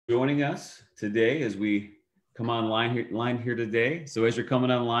joining us today as we come online here today. So as you're coming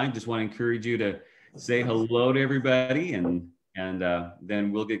online, just want to encourage you to say hello to everybody, and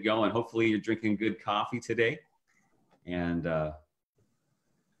then we'll get going. Hopefully you're drinking good coffee today, and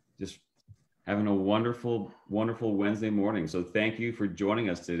just having a wonderful Wednesday morning. So thank you for joining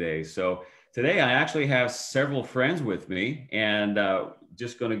us today. So today I actually have several friends with me, and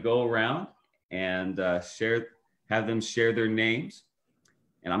just going to go around and have them share their names.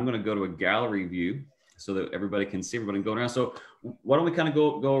 And I'm going to go to a gallery view so that everybody can see everybody going around. So why don't we kind of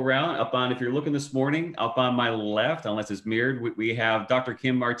go around if you're looking this morning, up on my left, unless it's mirrored, we have Dr.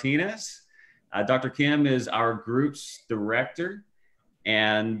 Kim Martinez. Dr. Kim is our group's director.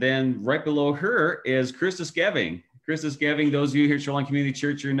 And then right below her is Krista Skeving. Krista Skeving, those of you here at Shoreline Community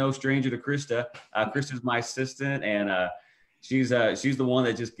Church, you're no stranger to Krista. Krista's my assistant, and she's the one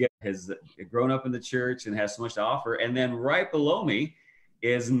that has grown up in the church and has so much to offer. And then right below me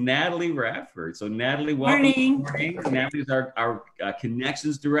is Natalie Radford. So Natalie, welcome. Morning. Natalie's our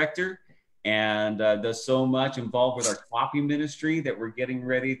connections director, and does so much involved with our coffee ministry that we're getting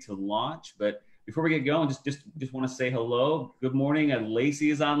ready to launch. But before we get going, just want to say hello. Good morning.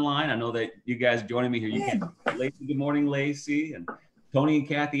 Lacey is online. I know that you guys joining me here. You can Lacey. Good morning, Lacey. And Tony and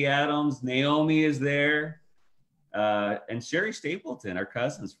Kathy Adams. Naomi is there. And Sherry Stapleton, our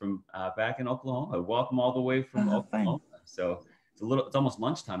cousins from back in Oklahoma. Welcome all the way from Oklahoma. So it's almost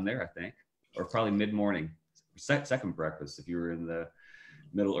lunchtime there, I think, or probably mid-morning, second breakfast if you were in the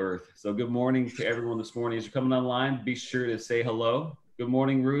Middle Earth. So good morning to everyone this morning. As you're coming online, be sure to say hello. Good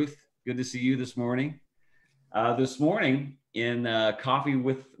morning, Ruth. Good to see you this morning. This morning in Coffee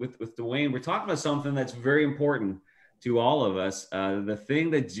with Dwayne, we're talking about something that's very important to all of us. The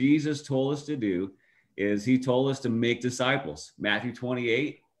thing that Jesus told us to do is he told us to make disciples. Matthew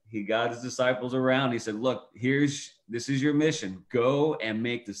 28, he got his disciples around. He said, look, this is your mission. Go and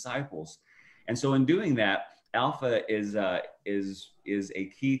make disciples. And so in doing that, Alpha is a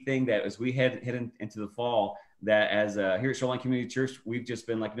key thing that as we head into the fall, that as here at Shoreline Community Church, we've just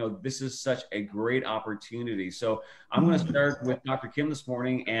been like, this is such a great opportunity. So I'm going to start with Dr. Kim this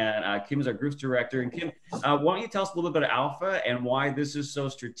morning, and Kim is our group's director. And Kim, why don't you tell us a little bit about Alpha and why this is so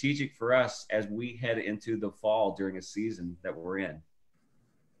strategic for us as we head into the fall during a season that we're in?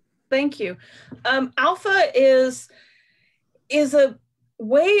 Thank you. Alpha is a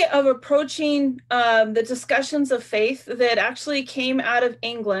way of approaching the discussions of faith that actually came out of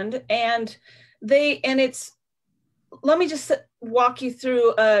England, let me just walk you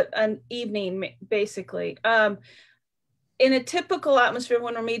through an evening, basically. In a typical atmosphere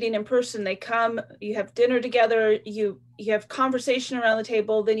when we're meeting in person, they come, you have dinner together, you have conversation around the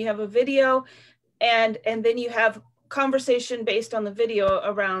table, then you have a video, and then you have conversation based on the video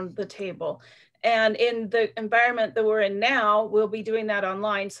around the table. And in the environment that we're in now, we'll be doing that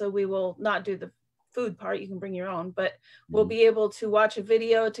online, so we will not do the food part. You can bring your own, but we'll be able to watch a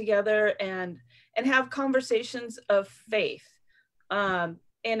video together and have conversations of faith in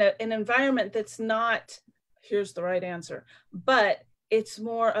an environment that's not, here's the right answer, but it's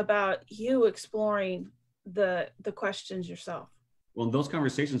more about you exploring the questions yourself. Well, those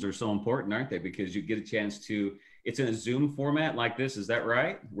conversations are so important, aren't they? Because you get a chance to, it's in a Zoom format like this, is that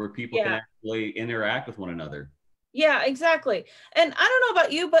right? Where people can actually interact with one another. Yeah, exactly. And I don't know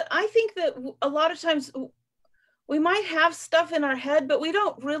about you, but I think that a lot of times we might have stuff in our head, but we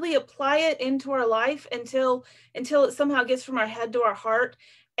don't really apply it into our life until it somehow gets from our head to our heart.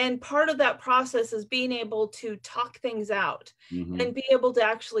 And part of that process is being able to talk things out and be able to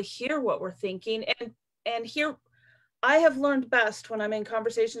actually hear what we're thinking and hear. I have learned best when I'm in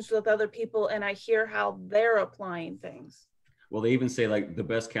conversations with other people and I hear how they're applying things. Well, they even say like the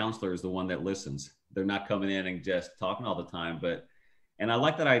best counselor is the one that listens. They're not coming in and just talking all the time, and I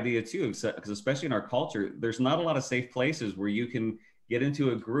like that idea too, because especially in our culture, there's not a lot of safe places where you can get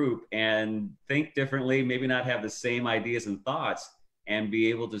into a group and think differently, maybe not have the same ideas and thoughts, and be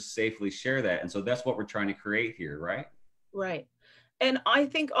able to safely share that. And so that's what we're trying to create here, right? Right. And I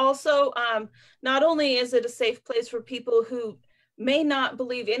think also, not only is it a safe place for people who may not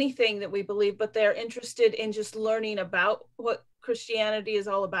believe anything that we believe, but they're interested in just learning about what Christianity is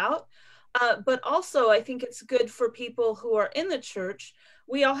all about. But also, I think it's good for people who are in the church.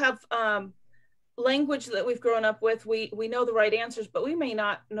 We all have language that we've grown up with. We know the right answers, but we may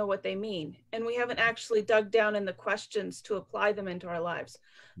not know what they mean. And we haven't actually dug down in the questions to apply them into our lives.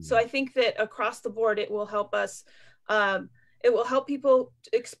 So I think that across the board, it will help us, it will help people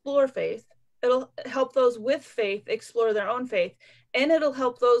explore faith. It'll help those with faith explore their own faith. And it'll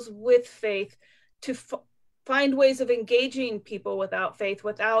help those with faith to find ways of engaging people without faith,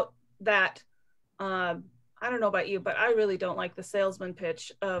 without that I don't know about you, but I really don't like the salesman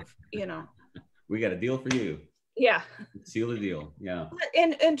pitch of, We got a deal for you. Yeah. Seal the deal. Yeah.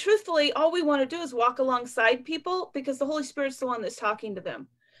 And truthfully, all we want to do is walk alongside people, because the Holy Spirit's the one that's talking to them.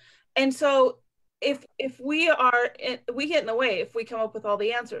 And so if we get in the way if we come up with all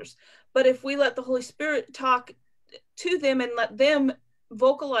the answers. But if we let the Holy Spirit talk to them and let them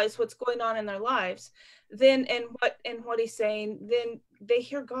vocalize what's going on in their lives, then and what he's saying, then they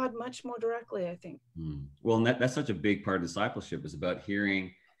hear God much more directly, I think. Well, and that's such a big part of discipleship, is about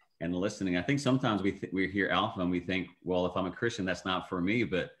hearing and listening. I think sometimes we hear Alpha and we think, well, if I'm a Christian, that's not for me.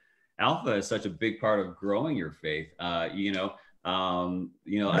 But Alpha is such a big part of growing your faith.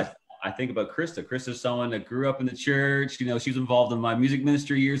 I think about Krista. Krista's someone that grew up in the church. She was involved in my music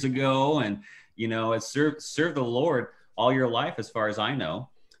ministry years ago, and has served the Lord all your life, as far as I know.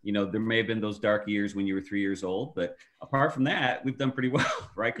 There may have been those dark years when you were 3 years old, but apart from that, we've done pretty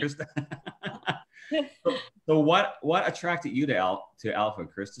well, right, Krista? So what attracted you to Alpha,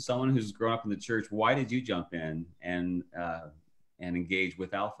 Krista? Someone who's grown up in the church. Why did you jump in and engage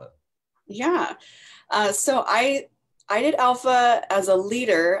with Alpha? Yeah, so I did Alpha as a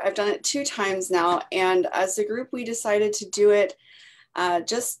leader. I've done it 2 times now, and as a group, we decided to do it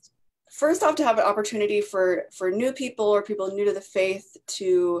just first off to have an opportunity for new people or people new to the faith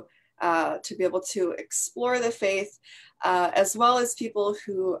to be able to explore the faith, as well as people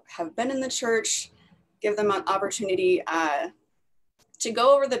who have been in the church, give them an opportunity to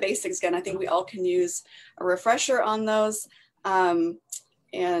go over the basics again. I think we all can use a refresher on those. I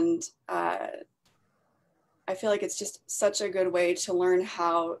feel like it's just such a good way to learn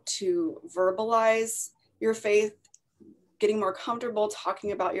how to verbalize your faith, getting more comfortable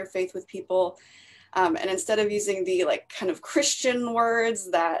talking about your faith with people. And instead of using the kind of Christian words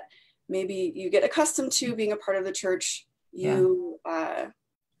that maybe you get accustomed to being a part of the church, you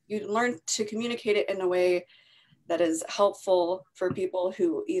learn to communicate it in a way that is helpful for people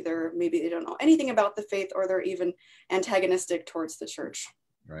who either maybe they don't know anything about the faith, or they're even antagonistic towards the church.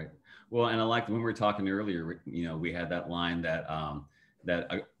 Right. Well, and I liked when we were talking earlier, we had that line that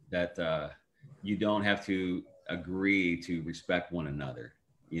you don't have to agree to respect one another,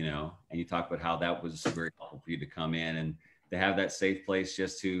 and you talk about how that was very helpful for you to come in and to have that safe place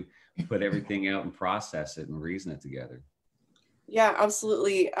just to put everything out and process it and reason it together. Yeah,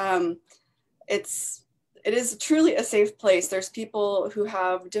 absolutely. It is truly a safe place. There's people who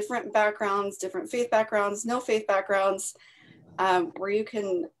have different backgrounds, different faith backgrounds, no faith backgrounds, where you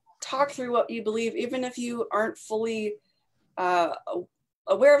can talk through what you believe, even if you aren't fully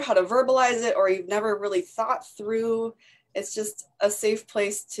aware of how to verbalize it, or you've never really thought through. It's just a safe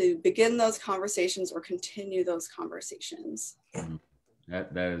place to begin those conversations or continue those conversations. Mm-hmm.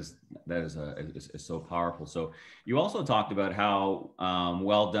 That is so powerful. So you also talked about how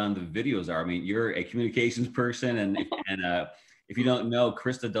well done the videos are. I mean, you're a communications person, and if you don't know,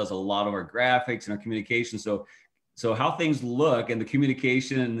 Krista does a lot of our graphics and our communication. So how things look and the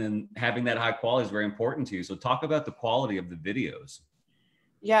communication and having that high quality is very important to you. So talk about the quality of the videos.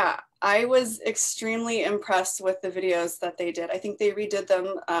 Yeah, I was extremely impressed with the videos that they did. I think they redid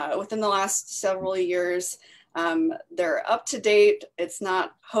them within the last several years. They're up to date. It's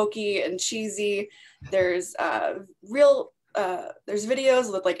not hokey and cheesy. There's there's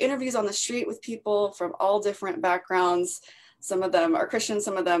videos with interviews on the street with people from all different backgrounds. Some of them are Christians,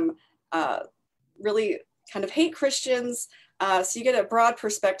 some of them really kind of hate Christians. So you get a broad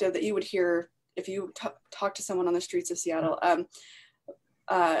perspective that you would hear if you talk to someone on the streets of Seattle.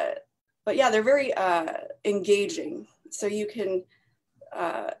 But yeah, they're very engaging. So you can,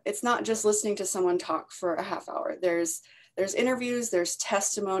 it's not just listening to someone talk for a half hour. There's interviews, there's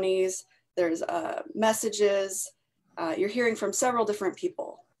testimonies, there's messages. You're hearing from several different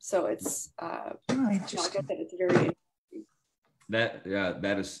people. So it's, it's very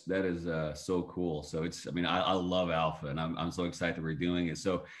That is so cool. So I love Alpha, and I'm so excited that we're doing it.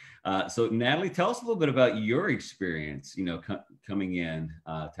 So Natalie, tell us a little bit about your experience, coming in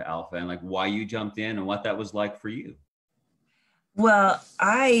to Alpha, and why you jumped in and what that was like for you. Well,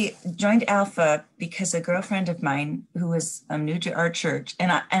 I joined Alpha because a girlfriend of mine who was new to our church, and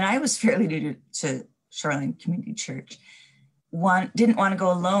I was fairly new to Shoreline Community Church, didn't want to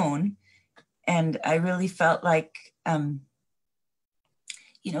go alone, and I really felt like God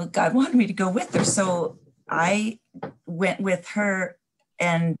wanted me to go with her. So I went with her,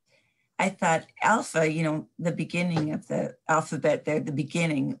 and I thought Alpha, the beginning of the alphabet there, the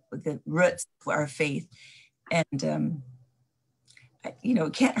beginning, the roots of our faith. And,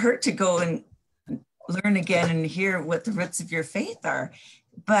 it can't hurt to go and learn again and hear what the roots of your faith are.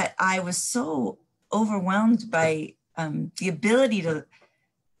 But I was so overwhelmed by the ability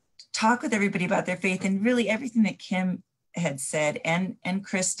talk with everybody about their faith. And really everything that Kim had said and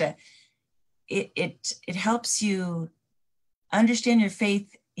Krista, it helps you understand your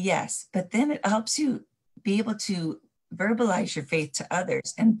faith, yes, but then it helps you be able to verbalize your faith to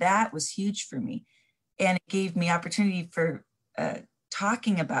others. And that was huge for me. And it gave me opportunity for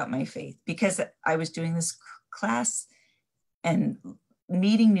talking about my faith, because I was doing this class and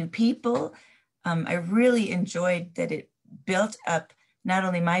meeting new people. I really enjoyed that it built up not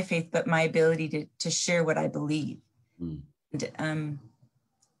only my faith, but my ability to share what I believe. And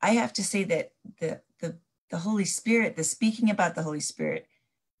I have to say that the Holy Spirit, the speaking about the Holy Spirit,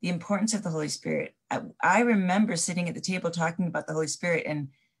 the importance of the Holy Spirit. I remember sitting at the table talking about the Holy Spirit, and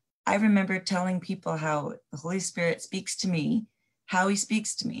I remember telling people how the Holy Spirit speaks to me, how he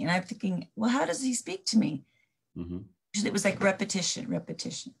speaks to me. And I'm thinking, well, how does he speak to me? It was like repetition.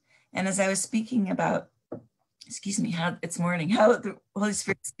 And as I was speaking about, how it's morning, how the Holy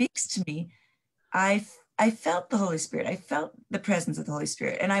Spirit speaks to me, I felt the Holy Spirit. I felt the presence of the Holy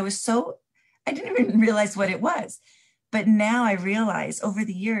Spirit. And I didn't even realize what it was. But now I realize over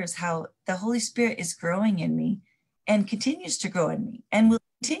the years how the Holy Spirit is growing in me and continues to grow in me and will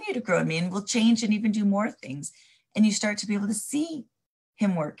continue to grow in me and will change and even do more things. And you start to be able to see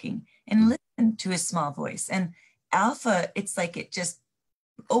him working and listen to his small voice. And Alpha, it's like it just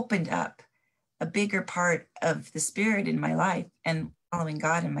opened up a bigger part of the Spirit in my life and following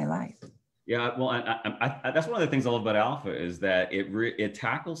God in my life. Yeah, well, I that's one of the things I love about Alpha is that it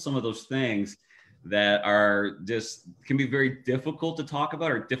tackles some of those things that are just can be very difficult to talk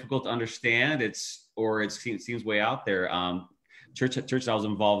about or difficult to understand. It seems way out there. Church I was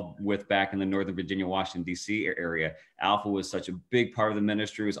involved with back in the Northern Virginia, Washington, D.C. area, Alpha was such a big part of the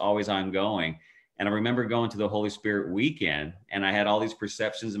ministry, was always ongoing. And I remember going to the Holy Spirit weekend, and I had all these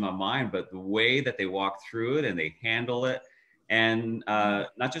perceptions in my mind, but the way that they walk through it and they handle it, and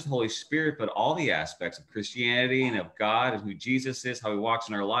not just Holy Spirit, but all the aspects of Christianity and of God and who Jesus is, how he walks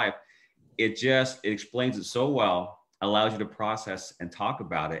in our life, it explains it so well, allows you to process and talk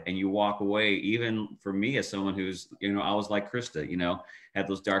about it. And you walk away, even for me as someone who's, I was like Krista, had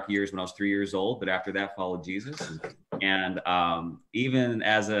those dark years when I was 3 years old, but after that followed Jesus. And even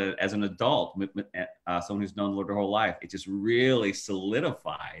as an adult, someone who's known the Lord their whole life, it just really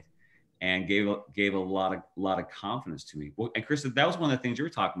solidified and gave a lot of confidence to me. Well, and Krista, that was one of the things you were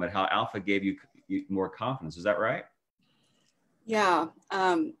talking about, how Alpha gave you more confidence. Is that right? Yeah.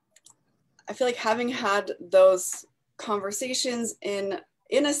 I feel like having had those conversations in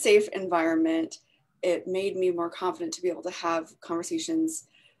a safe environment, it made me more confident to be able to have conversations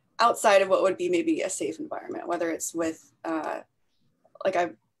outside of what would be maybe a safe environment, whether it's with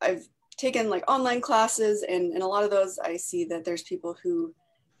like I've taken like online classes, and in a lot of those I see that there's people who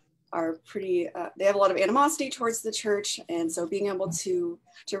are pretty they have a lot of animosity towards the church. And so being able to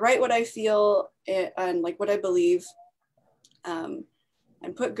write what I feel and like what I believe,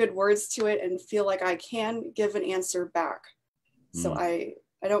 and put good words to it and feel like I can give an answer back. So I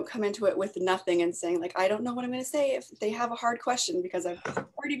don't come into it with nothing and saying like, I don't know what I'm going to say if they have a hard question, because I've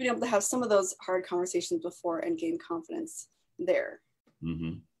already been able to have some of those hard conversations before and gain confidence there.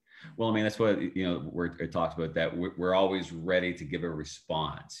 Well, I mean, that's what, where it talks about that we're always ready to give a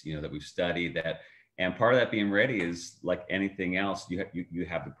response, that we've studied that. And part of that being ready is like anything else, you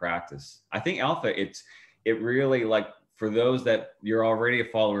have to practice. I think Alpha, it really, like, for those that you're already a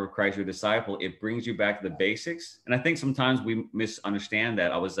follower of Christ, you're a disciple, it brings you back to the basics. And I think sometimes we misunderstand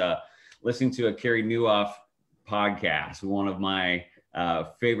that. I was listening to a Carey Nieuwhof podcast, one of my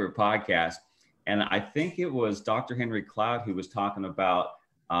favorite podcasts. And I think it was Dr. Henry Cloud who was talking about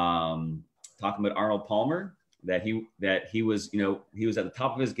Arnold Palmer, that he was at the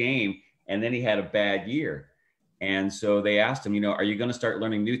top of his game, and then he had a bad year. And so they asked him, are you going to start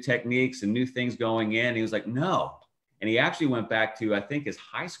learning new techniques and new things going in? And he was like, no. And he actually went back to, I think, his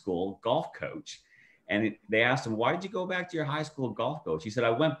high school golf coach. And they asked him, why did you go back to your high school golf coach? He said,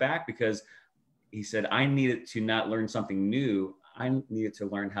 I went back because he said, I needed to not learn something new. I needed to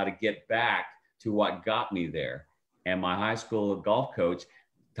learn how to get back to what got me there. And my high school golf coach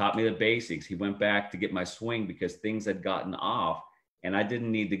taught me the basics. He went back to get my swing because things had gotten off, and I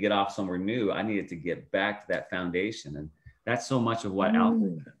didn't need to get off somewhere new. I needed to get back to that foundation. And that's so much of what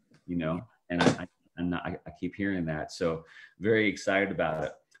Alpha, and I keep hearing that. So very excited about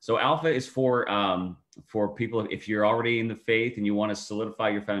it. So Alpha is for people, if you're already in the faith and you want to solidify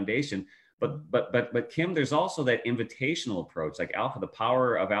your foundation. But Kim, there's also that invitational approach. Like Alpha, the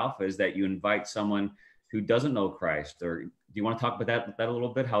power of Alpha is that you invite someone who doesn't know Christ. Or do you want to talk about that a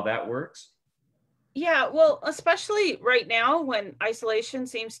little bit, how that works? Yeah, well, especially right now when isolation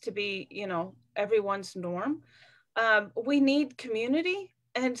seems to be, everyone's norm. We need community.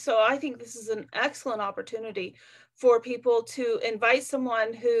 And so I think this is an excellent opportunity for people to invite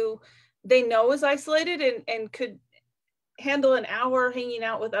someone who they know is isolated and could handle an hour hanging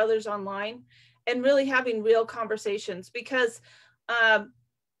out with others online and really having real conversations, because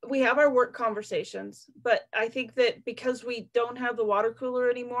we have our work conversations, but I think that because we don't have the water cooler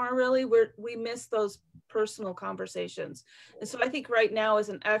anymore, really, we miss those personal conversations. And so I think right now is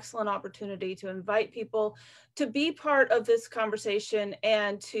an excellent opportunity to invite people to be part of this conversation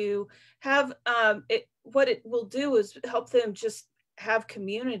and to have what it will do is help them just have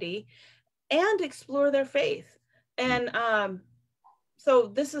community and explore their faith. And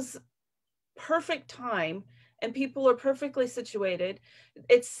so this is perfect time, and people are perfectly situated.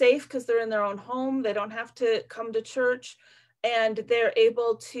 It's safe because they're in their own home. They don't have to come to church, and they're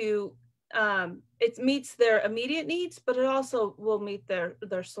able to, it meets their immediate needs, but it also will meet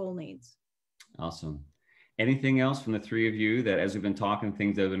their soul needs. Awesome. Anything else from the three of you that, as we've been talking,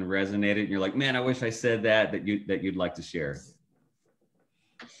 things that have been resonated and you're like, man, I wish I said that you'd like to share?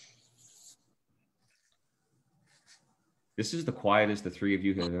 This is the quietest the three of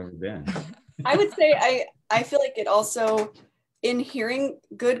you have ever been. I would say I feel like it also, in hearing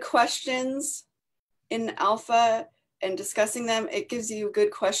good questions in Alpha and discussing them, it gives you good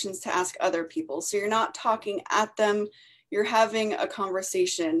questions to ask other people. So you're not talking at them, you're having a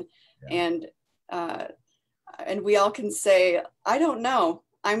conversation. Yeah. And we all can say, I don't know,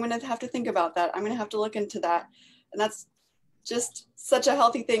 I'm going to have to think about that. I'm going to have to look into that. And that's just such a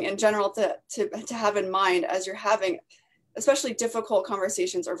healthy thing in general to have in mind as you're having, especially difficult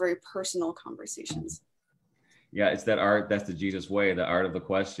conversations or very personal conversations. Yeah, it's that art, that's the Jesus way, the art of the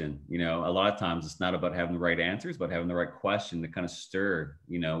question. You know, a lot of times it's not about having the right answers, but having the right question to kind of stir.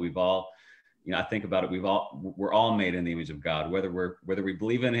 You know, we've all, you know, I think about it, we're all made in the image of God, whether we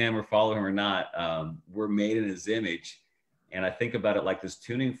believe in him or follow him or not, we're made in his image. And I think about it like this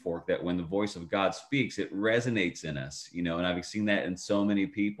tuning fork, that when the voice of God speaks, it resonates in us, you know, and I've seen that in so many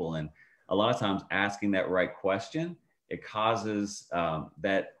people. And a lot of times asking that right question, it causes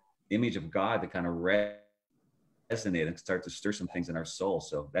that image of God to kind of resonate and start to stir some things in our soul.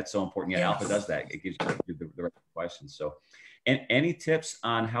 So that's so important. Yeah, Alpha does that. It gives you the right questions. So, and any tips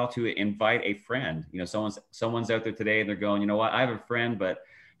on how to invite a friend? You know, someone's out there today and they're going, you know what, I have a friend, but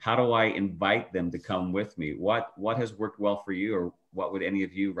how do I invite them to come with me? What has worked well for you, or what would any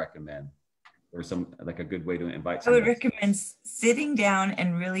of you recommend? Or some, like, a good way to invite someone? I would recommend sitting down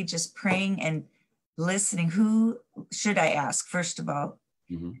and really just praying and listening. Who should I ask, first of all?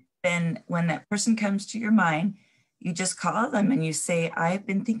 Mm-hmm. Then when that person comes to your mind, you just call them and you say, I've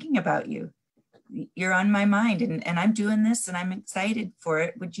been thinking about you. You're on my mind, and I'm doing this and I'm excited for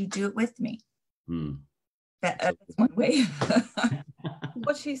it. Would you do it with me? That's one way.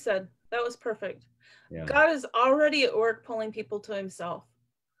 What she said, that was perfect. Yeah. God is already at work pulling people to himself,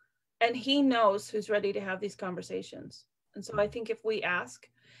 and he knows who's ready to have these conversations. And so I think if we ask,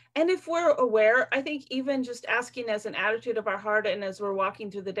 and if we're aware, I think even just asking as an attitude of our heart, and as we're walking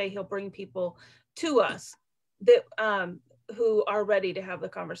through the day, he'll bring people to us that who are ready to have the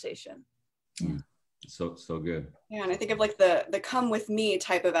conversation. Yeah. So good. Yeah, and I think of like the come with me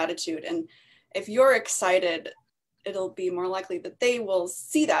type of attitude. And if you're excited, it'll be more likely that they will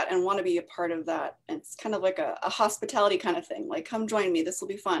see that and want to be a part of that. And it's kind of like a hospitality kind of thing. Like, come join me. This will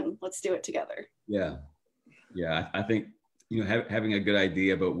be fun. Let's do it together. Yeah. Yeah. I think, you know, having a good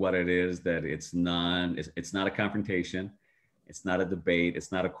idea about what it is, that it's not a confrontation. It's not a debate.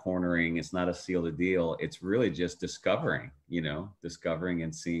 It's not a cornering. It's not a seal the deal. It's really just discovering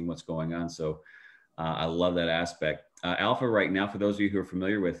and seeing what's going on. So I love that aspect. Alpha right now, for those of you who are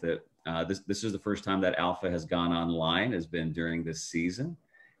familiar with it, this is the first time that Alpha has gone online, has been during this season.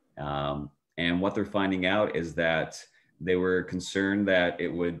 And what they're finding out is that they were concerned that it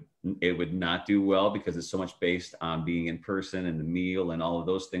would not do well because it's so much based on being in person and the meal and all of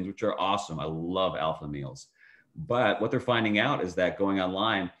those things, which are awesome. I love Alpha meals. But what they're finding out is that going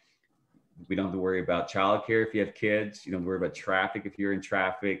online, we don't have to worry about childcare if you have kids. You don't have to worry about traffic if you're in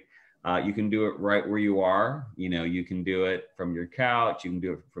traffic. You can do it right where you are. You know, you can do it from your couch. You can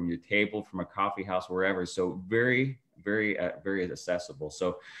do it from your table, from a coffee house, wherever. So very, very, very accessible.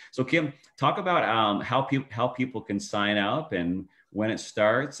 So Kim, talk about how people can sign up and when it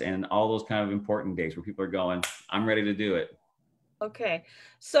starts and all those kind of important days where people are going, I'm ready to do it. Okay,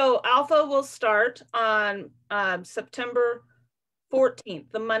 so Alpha will start on September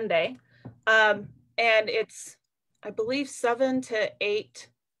 14th, the Monday, and it's, I believe, 7 to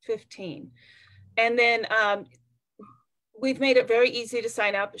 8:15. And then we've made it very easy to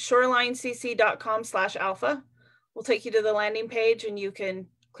sign up. shorelinecc.com/alpha will take you to the landing page, and you can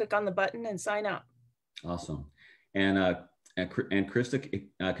click on the button and sign up. Awesome. And And Krista,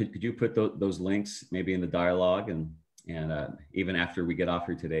 could you put those links maybe in the dialogue, and even after we get off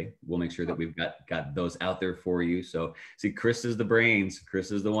here today, we'll make sure that we've got those out there for you. So see, Chris is the brains.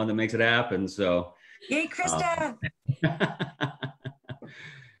 Chris is the one that makes it happen. So yay, Krista.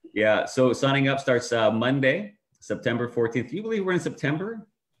 Yeah. So signing up starts Monday, September 14th. Can you believe we're in September?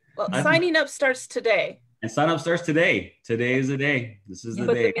 Well, signing up starts today. And sign up starts today. Today is the day. This is the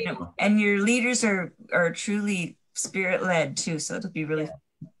day. And your leaders are truly spirit-led too. So it'll be really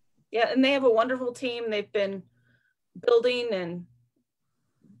Yeah, and they have a wonderful team. They've been building and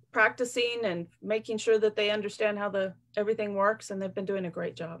practicing and making sure that they understand how everything works, and they've been doing a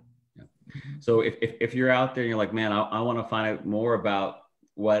great job. Yeah. So if you're out there and you're like, man, I want to find out more about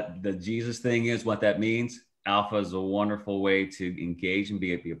what the Jesus thing is, what that means, Alpha is a wonderful way to engage and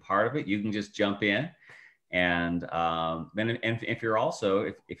be a part of it. You can just jump in. And then if you're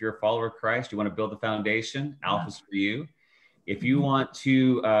also, if you're a follower of Christ, you want to build the foundation, Alpha's for you. If you want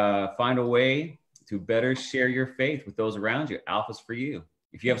to find a way to better share your faith with those around you, Alpha's for you.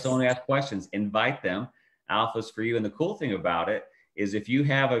 If you have someone to ask questions, invite them, Alpha's for you. And the cool thing about it is if you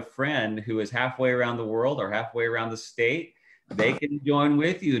have a friend who is halfway around the world or halfway around the state, they can join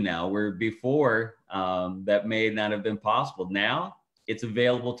with you now, where before that may not have been possible. Now it's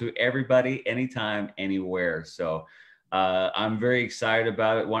available to everybody, anytime, anywhere. So I'm very excited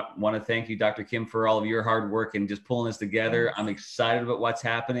about it. Want to thank you, Dr. Kim, for all of your hard work and just pulling this together. I'm excited about what's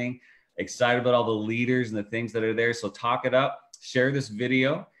happening, excited about all the leaders and the things that are there. So talk it up, share this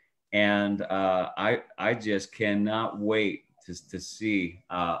video. And I just cannot wait to see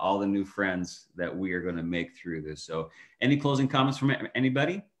all the new friends that we are going to make through this. So any closing comments from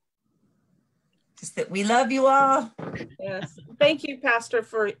anybody? Just that we love you all. Yes. Thank you, Pastor,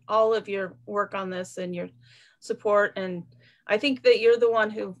 for all of your work on this and your support. And I think that you're the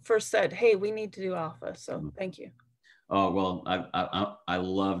one who first said, hey, we need to do Alpha. So thank you. Oh, well, I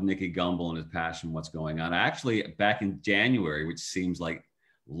love Nicky Gumbel and his passion, what's going on. Actually, back in January, which seems like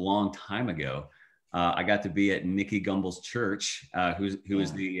a long time ago, I got to be at Nicky Gumbel's church, who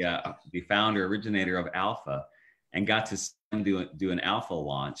is the founder, originator of Alpha, and got to see him do an Alpha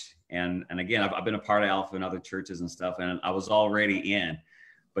launch. And again, I've been a part of Alpha in other churches and stuff, and I was already in,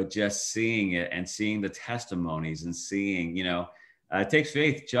 but just seeing it and seeing the testimonies and seeing, it takes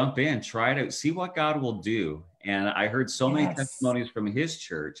faith. Jump in, try to see what God will do. And I heard so many testimonies from his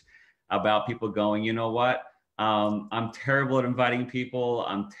church about people going, you know what? I'm terrible at inviting people.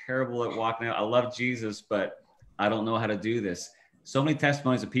 I'm terrible at walking out. I love Jesus, but I don't know how to do this. So many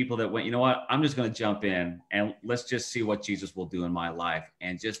testimonies of people that went, you know what? I'm just going to jump in and let's just see what Jesus will do in my life,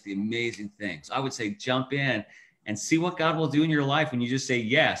 and just the amazing things. I would say jump in and see what God will do in your life when you just say,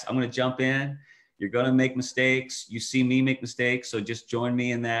 yes, I'm going to jump in. You're going to make mistakes. You see me make mistakes. So just join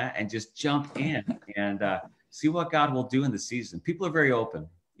me in that and just jump in and see what God will do in the season. People are very open.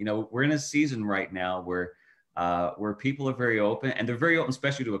 We're in a season right now where people are very open, and they're very open,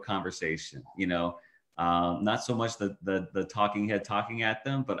 especially to a conversation, not so much the talking head talking at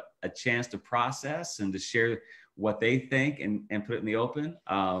them, but a chance to process and to share what they think and put it in the open.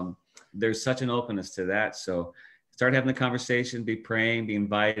 There's such an openness to that. So start having the conversation, be praying, be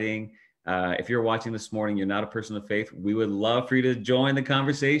inviting. If you're watching this morning, you're not a person of faith, we would love for you to join the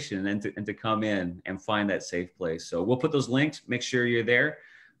conversation and to come in and find that safe place. So we'll put those links, make sure you're there.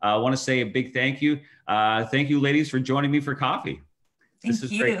 I want to say a big thank you. Thank you, ladies, for joining me for coffee. This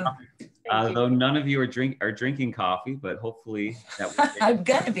is great coffee. Though none of you are drinking coffee, but hopefully that will I'm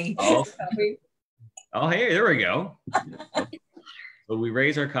gonna be. Oh, hey, there we go. So we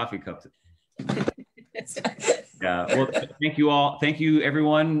raise our coffee cup. Yeah. Well, thank you all. Thank you,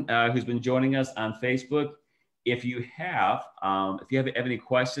 everyone who's been joining us on Facebook. If you have any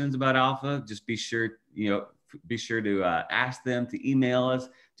questions about Alpha, just be sure to ask them, to email us,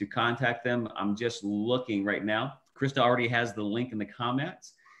 to contact them. I'm just looking right now. Krista already has the link in the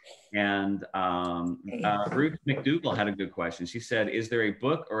comments. And Ruth McDougall had a good question. She said, is there a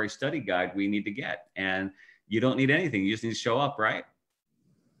book or a study guide we need to get? And you don't need anything. You just need to show up, right?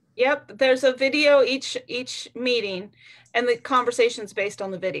 Yep. There's a video each meeting, and the conversation's based on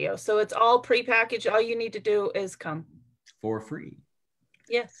the video. So it's all prepackaged. All you need to do is come. For free.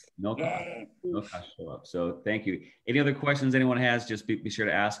 Yes. No cost. No cost to show up. So thank you. Any other questions anyone has, just be sure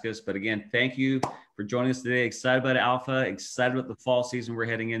to ask us. But again, thank you for joining us today. Excited about Alpha, excited about the fall season we're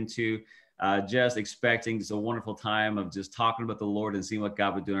heading into. Just expecting just a wonderful time of just talking about the Lord and seeing what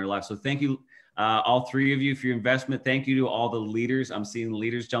God would do in our lives. So thank you, all three of you, for your investment. Thank you to all the leaders. I'm seeing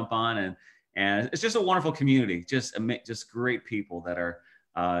leaders jump on, and it's just a wonderful community. Just great people that are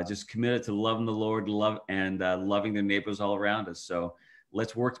just committed to loving the Lord, loving their neighbors all around us. So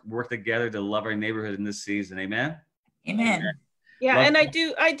let's work together to love our neighborhood in this season. Amen. Amen. Yeah, Love and I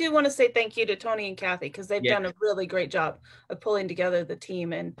do want to say thank you to Tony and Kathy, because they've Yeah. done a really great job of pulling together the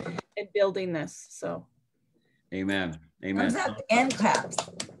team and building this. So Amen. Amen. Thumbs up and claps.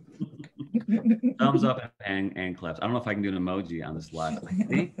 Thumbs up and claps. I don't know if I can do an emoji on this live. I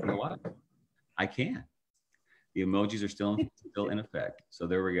think, you know what? I can. The emojis are still in effect. So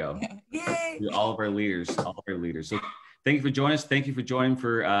there we go. Yay. To all of our leaders, So thank you for joining us. Thank you for joining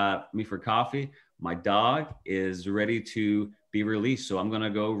for me for coffee. My dog is ready to be released. So I'm going to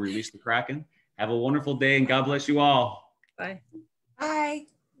go release the Kraken. Have a wonderful day and God bless you all. bye. Bye.